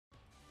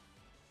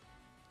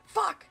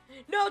Fuck!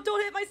 No,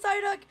 don't hit my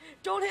Psyduck!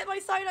 Don't hit my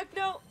Psyduck!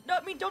 No! No,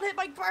 I mean, don't hit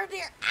my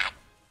Bardier! Ah!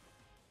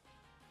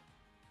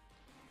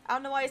 I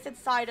don't know why I said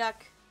Psyduck.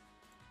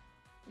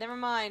 Never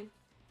mind.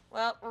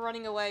 Well, we're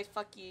running away.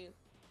 Fuck you.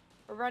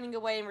 We're running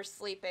away and we're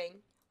sleeping.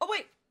 Oh,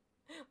 wait!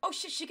 Oh,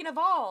 shit, she can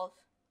evolve!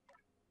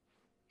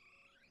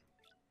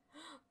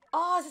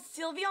 Oh, is it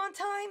Sylveon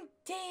time?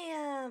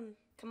 Damn!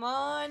 Come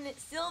on,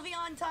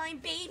 Sylveon time,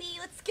 baby!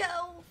 Let's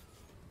go!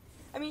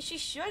 I mean, she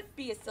should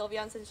be a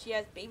Sylveon since she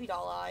has baby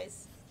doll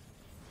eyes.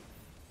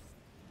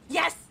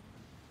 Yes!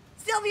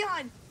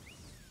 Sylveon!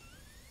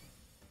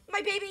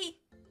 My baby!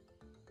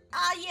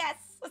 Ah, yes!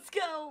 Let's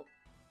go!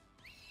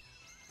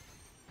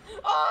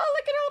 Oh,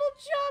 look at her little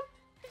jump!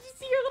 Did you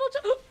see her little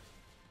jump?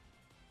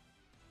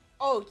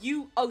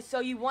 Oh, so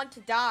you want to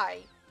die.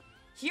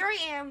 Here I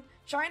am,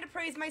 trying to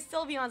praise my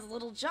Sylveon's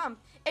little jump,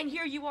 and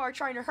here you are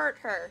trying to hurt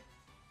her.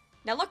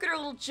 Now look at her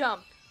little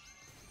jump.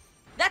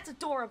 That's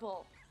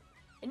adorable.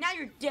 And now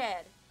you're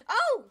dead.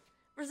 Oh!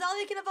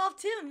 Rosalia can evolve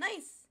too,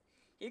 nice.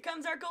 Here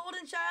comes our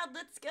golden child,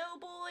 let's go,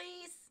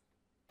 boys.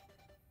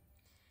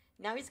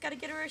 Now we just gotta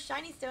get her a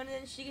shiny stone and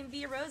then she can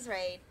be a Rose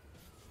Raid.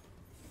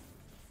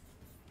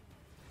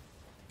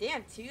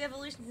 Damn, 2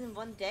 evolutions in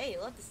one day.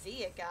 Love to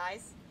see it,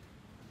 guys.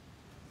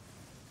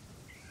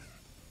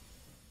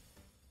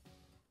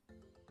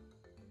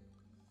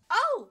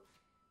 Oh!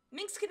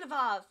 Minx can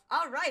evolve.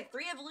 Alright,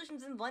 3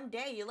 evolutions in one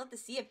day. You love to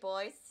see it,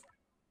 boys.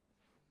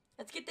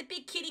 Let's get the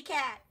big kitty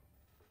cat.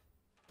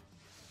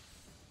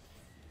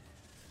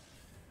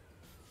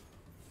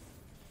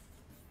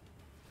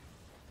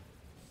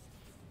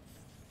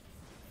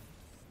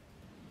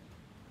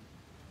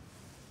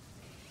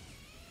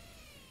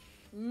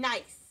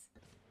 Nice.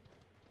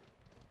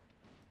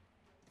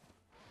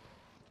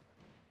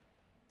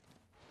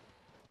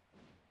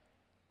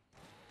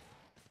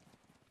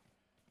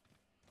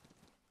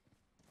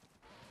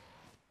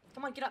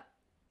 Come on, get up.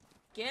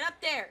 Get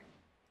up there.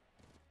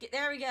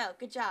 There we go.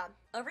 Good job.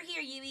 Over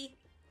here, Yui.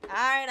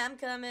 Alright, I'm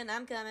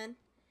coming.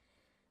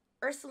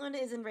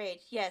 Ursaluna is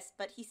enraged, yes,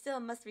 but he still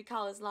must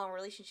recall his long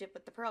relationship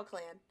with the Pearl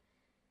Clan.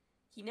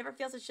 He never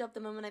fails to show up the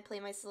moment I play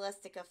my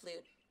Celestica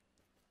flute.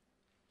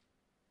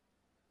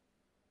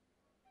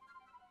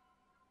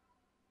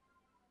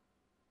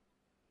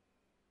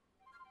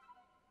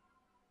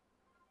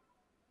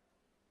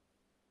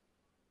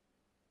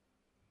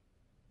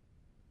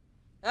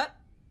 Up!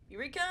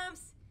 Here he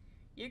comes!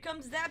 Here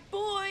comes that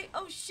boy!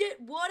 Oh shit,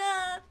 what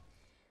up?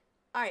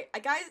 Alright,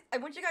 guys, I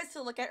want you guys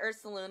to look at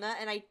Ursaluna,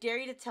 and I dare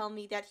you to tell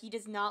me that he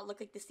does not look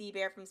like the sea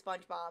bear from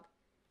SpongeBob.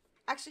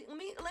 Actually, let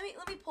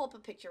me pull up a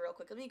picture real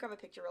quick. Let me grab a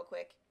picture real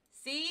quick.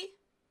 See?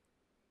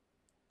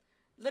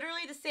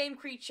 Literally the same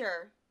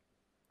creature.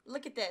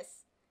 Look at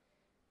this.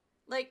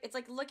 Like, it's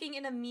like looking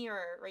in a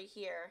mirror right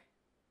here.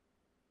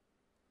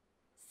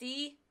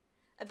 See?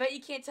 I bet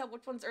you can't tell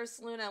which one's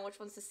Ursaluna and which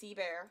one's the sea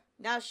bear.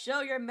 Now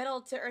show your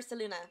medal to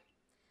Ursaluna.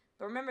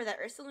 But remember that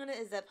Ursaluna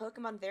is a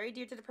Pokemon very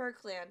dear to the Pearl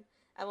Clan.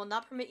 I will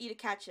not permit you to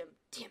catch him.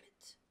 Damn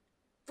it.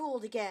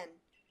 Fooled again.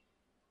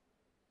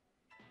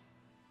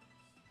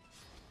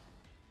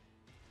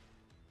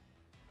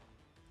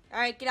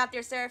 Alright, get out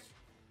there, Surf.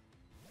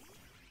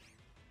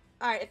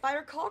 Alright, if I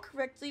recall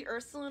correctly,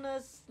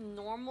 Ursaluna's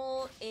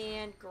normal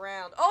and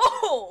ground.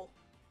 Oh!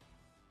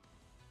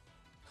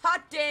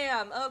 Hot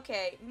damn!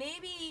 Okay,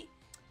 maybe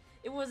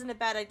it wasn't a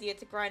bad idea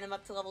to grind him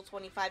up to level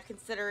 25,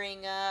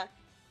 considering, this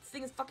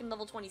thing is fucking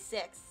level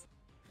 26.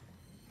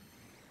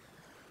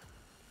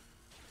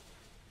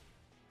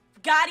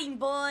 Got him,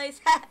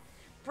 boys!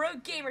 Pro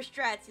gamer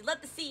strats, you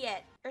love to see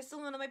it!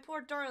 Ursaluna, my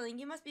poor darling,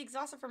 you must be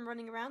exhausted from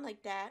running around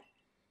like that.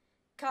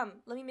 Come,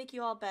 let me make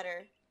you all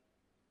better.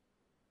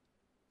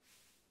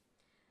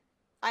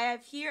 I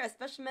have here a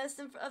special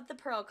medicine of the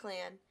Pearl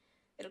Clan.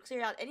 It'll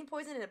clear out any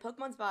poison in a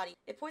Pokemon's body.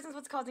 It poisons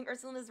what's causing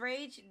Ursaluna's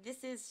rage.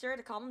 This is sure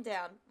to calm him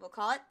down. We'll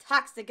call it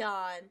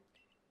Toxagon.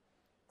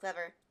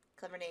 Clever.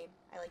 Clever name.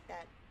 I like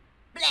that.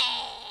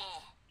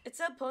 Blah! It's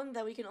so potent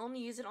that we can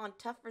only use it on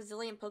tough,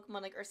 resilient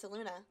Pokemon like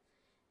Ursaluna.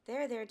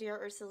 There, dear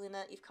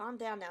Ursaluna. You've calmed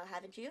down now,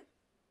 haven't you?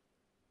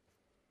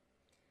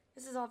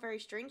 This is all very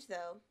strange,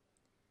 though.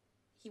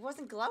 He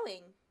wasn't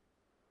glowing.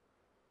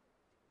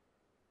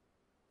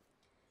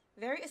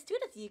 Very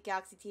astute of you,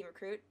 Galaxy Team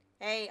Recruit.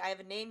 Hey, I have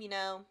a name, you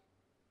know.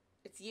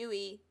 It's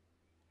Yui.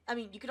 I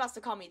mean, you could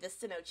also call me the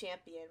Sinnoh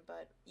Champion,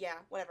 but yeah,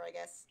 whatever, I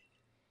guess.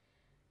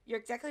 You're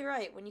exactly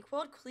right. When you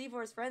quoted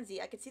Cleavor's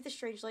Frenzy, I could see the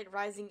strange light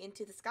rising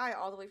into the sky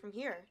all the way from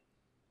here.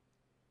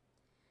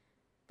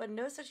 But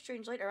no such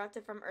strange light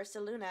erupted from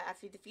Ursaluna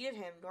after you defeated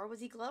him, nor was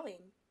he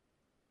glowing.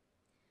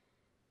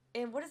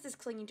 And what is this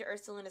clinging to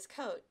Ursaluna's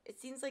coat? It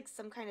seems like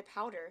some kind of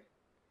powder.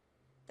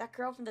 That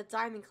girl from the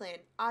Diamond Clan,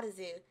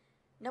 Atazu.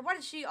 Now why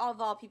did she,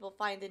 of all people,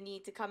 find the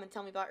need to come and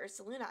tell me about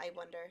Ursaluna, I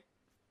wonder?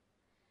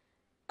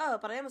 Oh,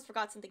 but I almost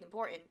forgot something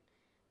important.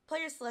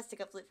 Play your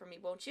Celestica flute for me,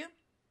 won't you?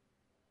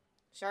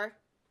 Sure.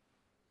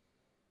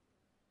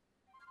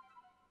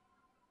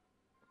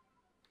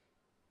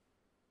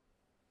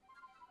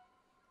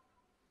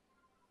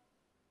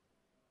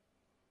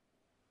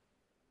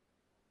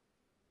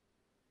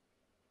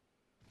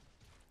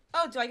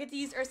 Oh, do I get to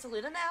use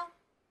Ursaluna now?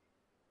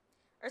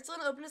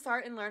 Ursaluna opened his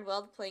heart and learned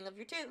well the playing of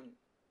your tune.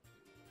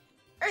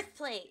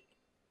 Earthplate!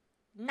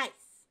 Nice!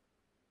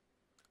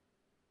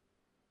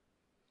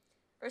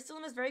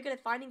 Ursaluna is very good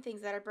at finding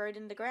things that are buried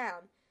in the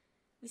ground.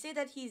 We say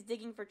that he's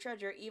digging for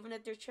treasure, even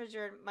if their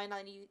treasure might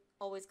not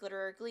always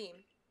glitter or gleam.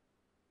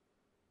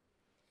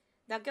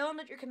 Now go and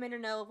let your commander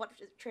know of what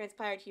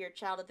transpired here,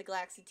 child of the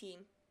Galaxy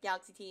team.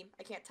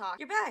 I can't talk.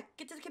 You're back!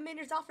 Get to the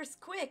commander's office,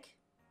 quick!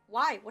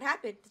 Why? What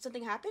happened? Did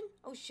something happen?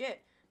 Oh shit.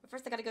 But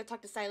first I gotta go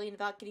talk to Silene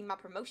about getting my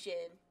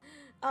promotion.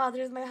 Oh,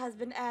 there's my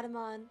husband,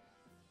 Adamon.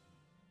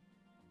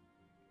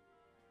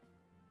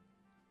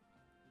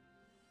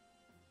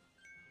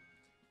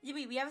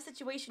 Yui, we have a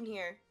situation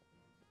here.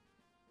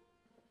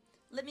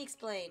 Let me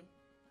explain.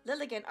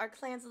 Lilligant, our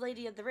clan's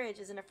Lady of the Ridge,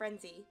 is in a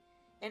frenzy,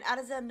 and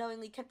Arceus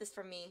knowingly kept this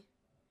from me.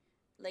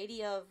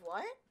 Lady of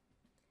what?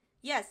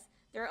 Yes,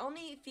 there are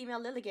only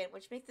female Lilligant,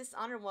 which makes this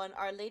honored one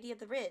our Lady of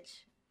the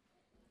Ridge.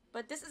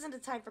 But this isn't the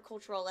time for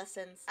cultural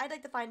lessons. I'd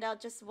like to find out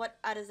just what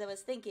Arceus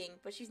was thinking,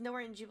 but she's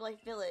nowhere in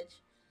Jubilife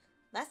Village.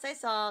 Last I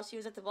saw, she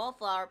was at the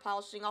Wallflower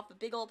polishing off a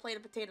big old plate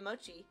of potato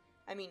mochi.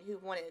 I mean, who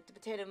wanted it? The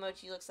potato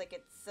mochi looks like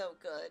it's so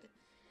good.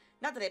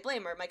 Not that I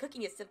blame her, my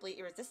cooking is simply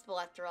irresistible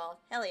after all.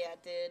 Hell yeah,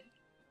 dude.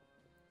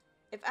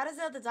 If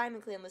Arceus of the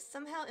Diamond Clan was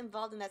somehow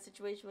involved in that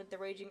situation with the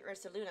raging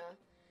Ursaluna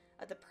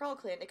of the Pearl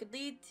Clan, it could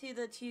lead to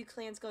the two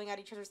clans going at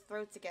each other's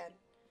throats again.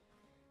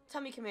 Tell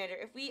me, Commander,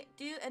 if we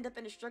do end up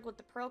in a struggle with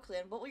the Pearl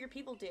Clan, what will your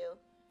people do?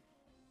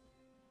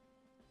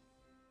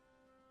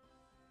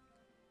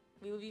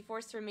 We would be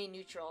forced to remain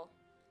neutral.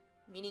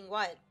 Meaning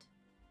what?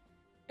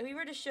 If we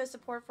were to show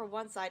support for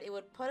one side, it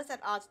would put us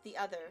at odds with the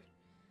other.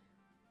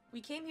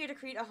 We came here to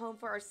create a home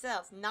for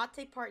ourselves, not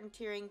take part in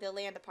tearing the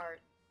land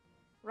apart.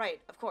 Right,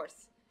 of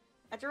course.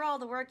 After all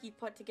the work you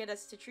put to get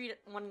us to treat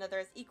one another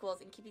as equals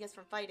and keeping us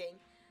from fighting,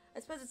 I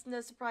suppose it's no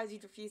surprise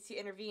you'd refuse to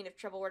intervene if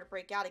trouble were to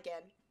break out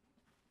again.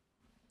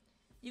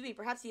 Yui,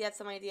 perhaps you have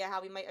some idea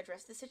how we might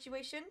address this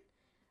situation?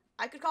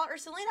 I could call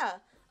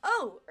Ursaluna!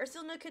 Oh!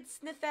 Ursaluna could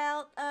sniff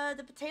out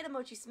the potato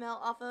mochi smell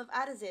off of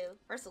Arceus.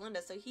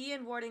 Ursaluna, so he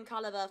and Warden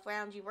Kalaba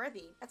found you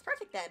worthy. That's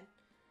perfect then.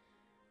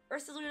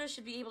 Ursaluna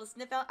should be able to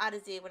sniff out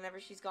Arceus whenever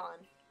she's gone.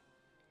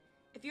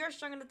 If you are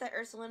strong enough that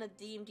Ursaluna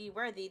deemed you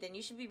worthy, then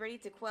you should be ready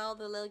to quell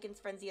the Lilligant's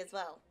frenzy as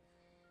well.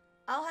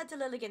 I'll head to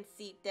Lilligant's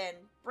seat then.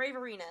 Brave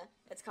Arena,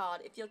 it's called,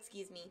 if you'll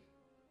excuse me.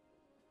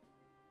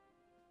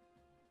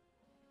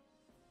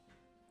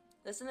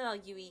 Listen well,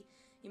 Yui.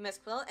 You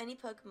must quell any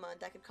Pokemon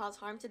that could cause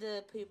harm to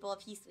the people of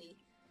Hisui.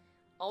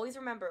 Always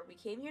remember, we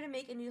came here to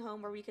make a new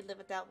home where we could live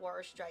without war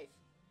or strife.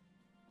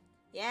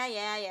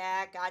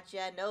 Yeah,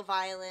 gotcha. No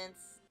violence.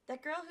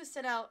 That girl who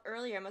set out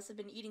earlier must have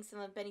been eating some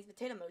of Benny's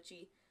potato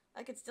mochi.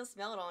 I could still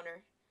smell it on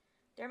her.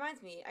 That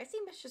reminds me, I see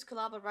Mistress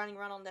Kalaba running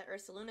around on that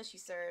Ursaluna she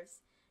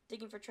serves,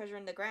 digging for treasure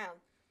in the ground.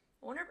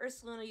 I wonder if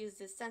Ursaluna uses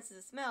his senses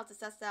of smell to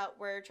suss out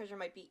where treasure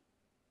might be.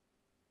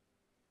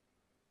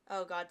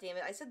 Oh, god damn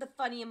it. I said the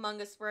funny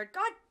Among Us word.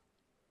 God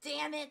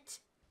damn it!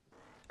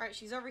 Alright,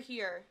 she's over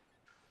here.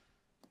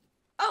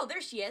 Oh,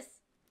 there she is.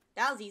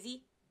 That was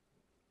easy.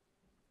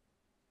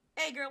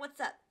 Hey, girl,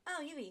 what's up?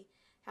 Oh, Yui.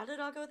 How did it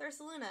all go with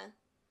Ursaluna?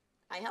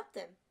 I helped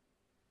him.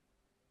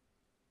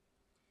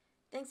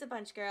 Thanks a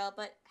bunch, girl,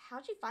 but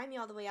how'd you find me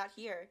all the way out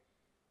here?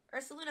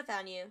 Ursaluna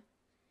found you.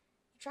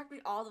 You tracked me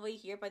all the way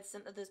here by the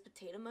scent of those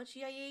potato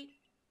mochi I ate?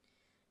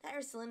 That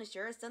Ursaluna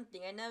sure is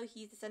something. I know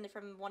he's descended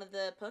from one of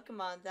the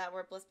Pokemon that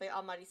were blessed by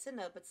Almighty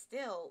Sinnoh, but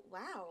still,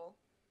 wow.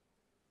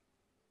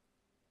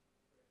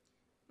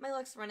 My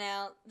luck's run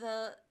out,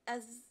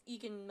 as you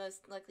can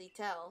most likely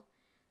tell.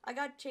 I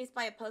got chased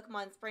by a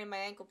Pokemon and sprained my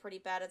ankle pretty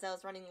bad as I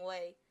was running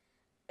away.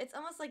 It's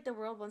almost like the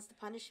world wants to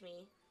punish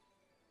me.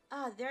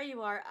 Ah, there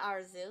you are,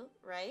 Arceus,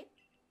 right?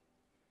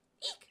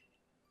 Eek!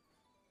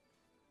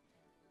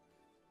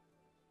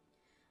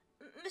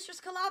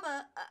 Mistress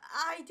Kalaba,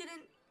 I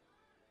didn't...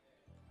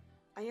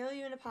 I owe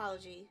you an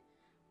apology.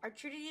 I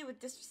treated you with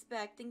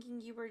disrespect, thinking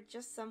you were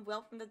just some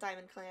whelp from the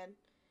Diamond Clan.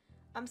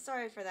 I'm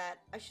sorry for that.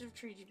 I should have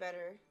treated you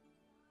better.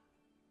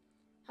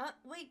 Huh?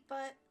 Wait,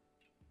 but...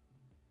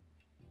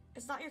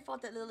 It's not your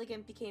fault that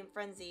Lilligant became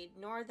frenzied,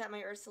 nor that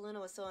my Ursaluna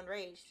was so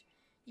enraged.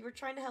 You were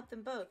trying to help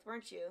them both,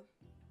 weren't you?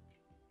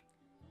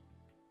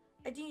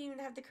 I didn't even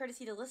have the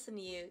courtesy to listen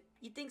to you.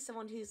 You'd think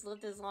someone who's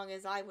lived as long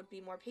as I would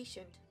be more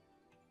patient.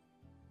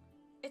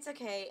 It's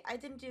okay. I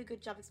didn't do a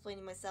good job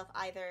explaining myself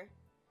either.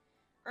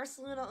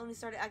 Ursaluna only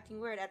started acting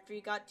weird after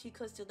you got too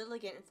close to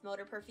Lilligant and smelled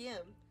her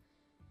perfume.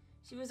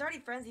 She was already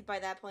frenzied by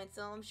that point,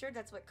 so I'm sure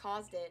that's what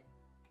caused it.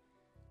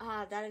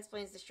 Ah, that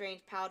explains the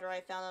strange powder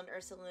I found on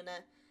Ursaluna.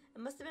 It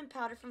must have been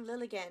powder from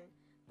Lilligant.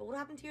 But what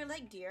happened to your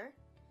leg, dear?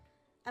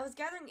 I was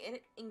gathering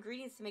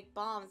ingredients to make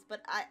bombs,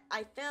 but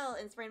I fell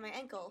and sprained my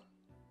ankle.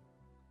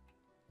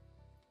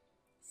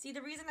 See,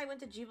 the reason I went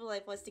to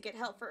Jubilife was to get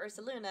help for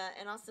Ursaluna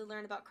and also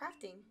learn about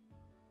crafting.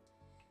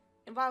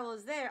 And while I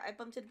was there, I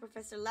bumped into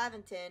Professor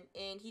Laventon,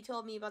 and he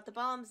told me about the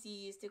bombs you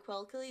used to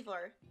quell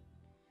Calivor.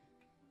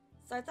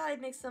 So I thought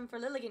I'd make some for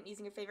Lilligant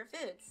using her favorite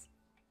foods.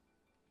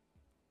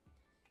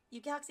 You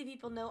galaxy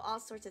people know all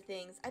sorts of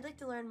things. I'd like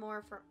to learn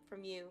more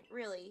from you,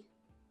 really.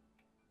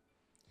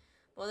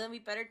 Well, then we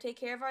better take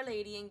care of Our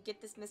Lady and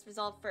get this mess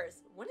resolved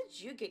first. When did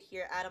you get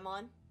here,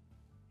 Adamon?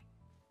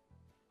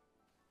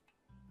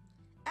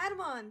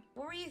 Adamon,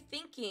 what were you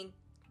thinking?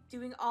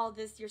 Doing all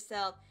this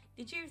yourself.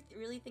 Did you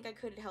really think I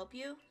couldn't help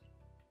you?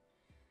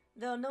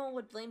 Though no one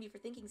would blame you for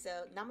thinking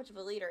so. Not much of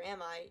a leader,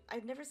 am I?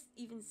 I've never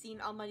even seen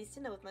Almighty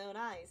Cinna with my own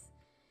eyes.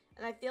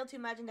 And I fail to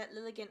imagine that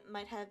Lilligant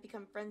might have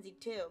become frenzied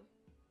too.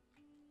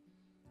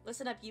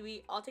 Listen up,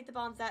 Yui. I'll take the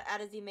bombs that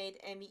Adazi made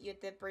and meet you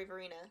at the Brave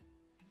Arena.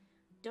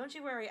 Don't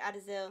you worry,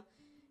 Adazil.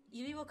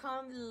 Yui will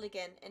calm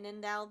Lilligant, and then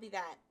that'll be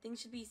that.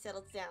 Things should be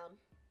settled down.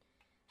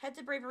 Head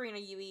to Brave Arena,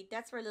 Yui.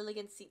 That's where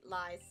Lilligant's seat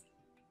lies.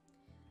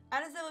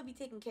 Adazil will be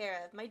taken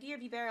care of. My dear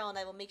Beryl and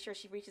I will make sure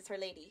she reaches her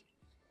lady.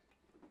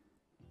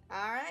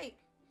 Alright.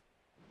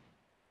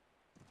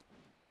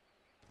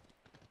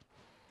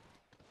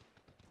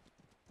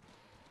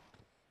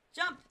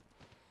 Jump!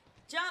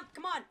 Jump!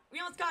 Come on! We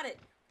almost got it!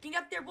 We can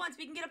get up there once,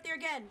 we can get up there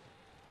again!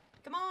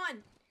 Come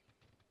on!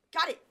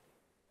 Got it!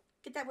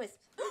 Get that wisp.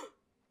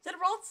 Is that a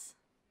Ralts?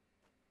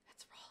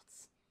 That's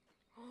Ralts.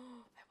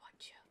 Oh, I want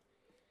you.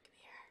 Come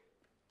here.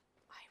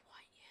 I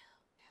want you.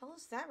 The hell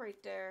is that right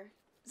there?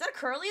 Is that a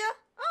Curlia?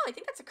 Oh, I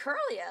think that's a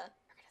Curlia.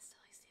 We're gonna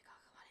silly see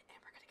Goggle on it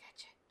and we're gonna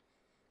catch it.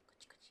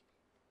 Gucci, Gucci.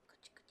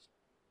 Gucci, Gucci.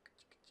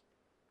 Gucci, Gucci.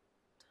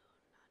 Do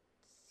not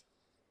see.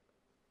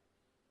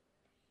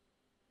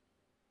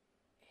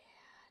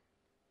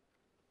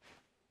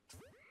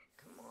 And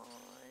come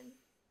on.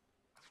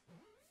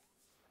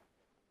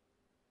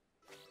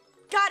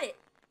 Got it!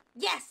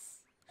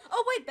 Yes!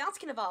 Oh wait, Bounce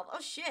can evolve. Oh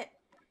shit.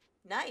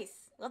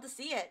 Nice. Love to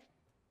see it.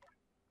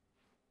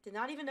 Did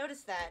not even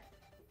notice that.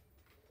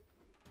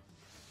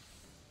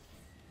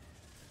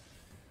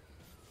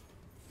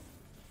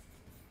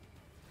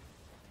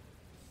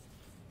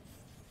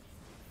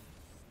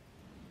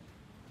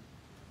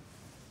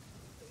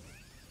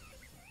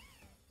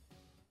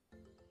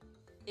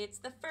 It's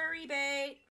the furry bait.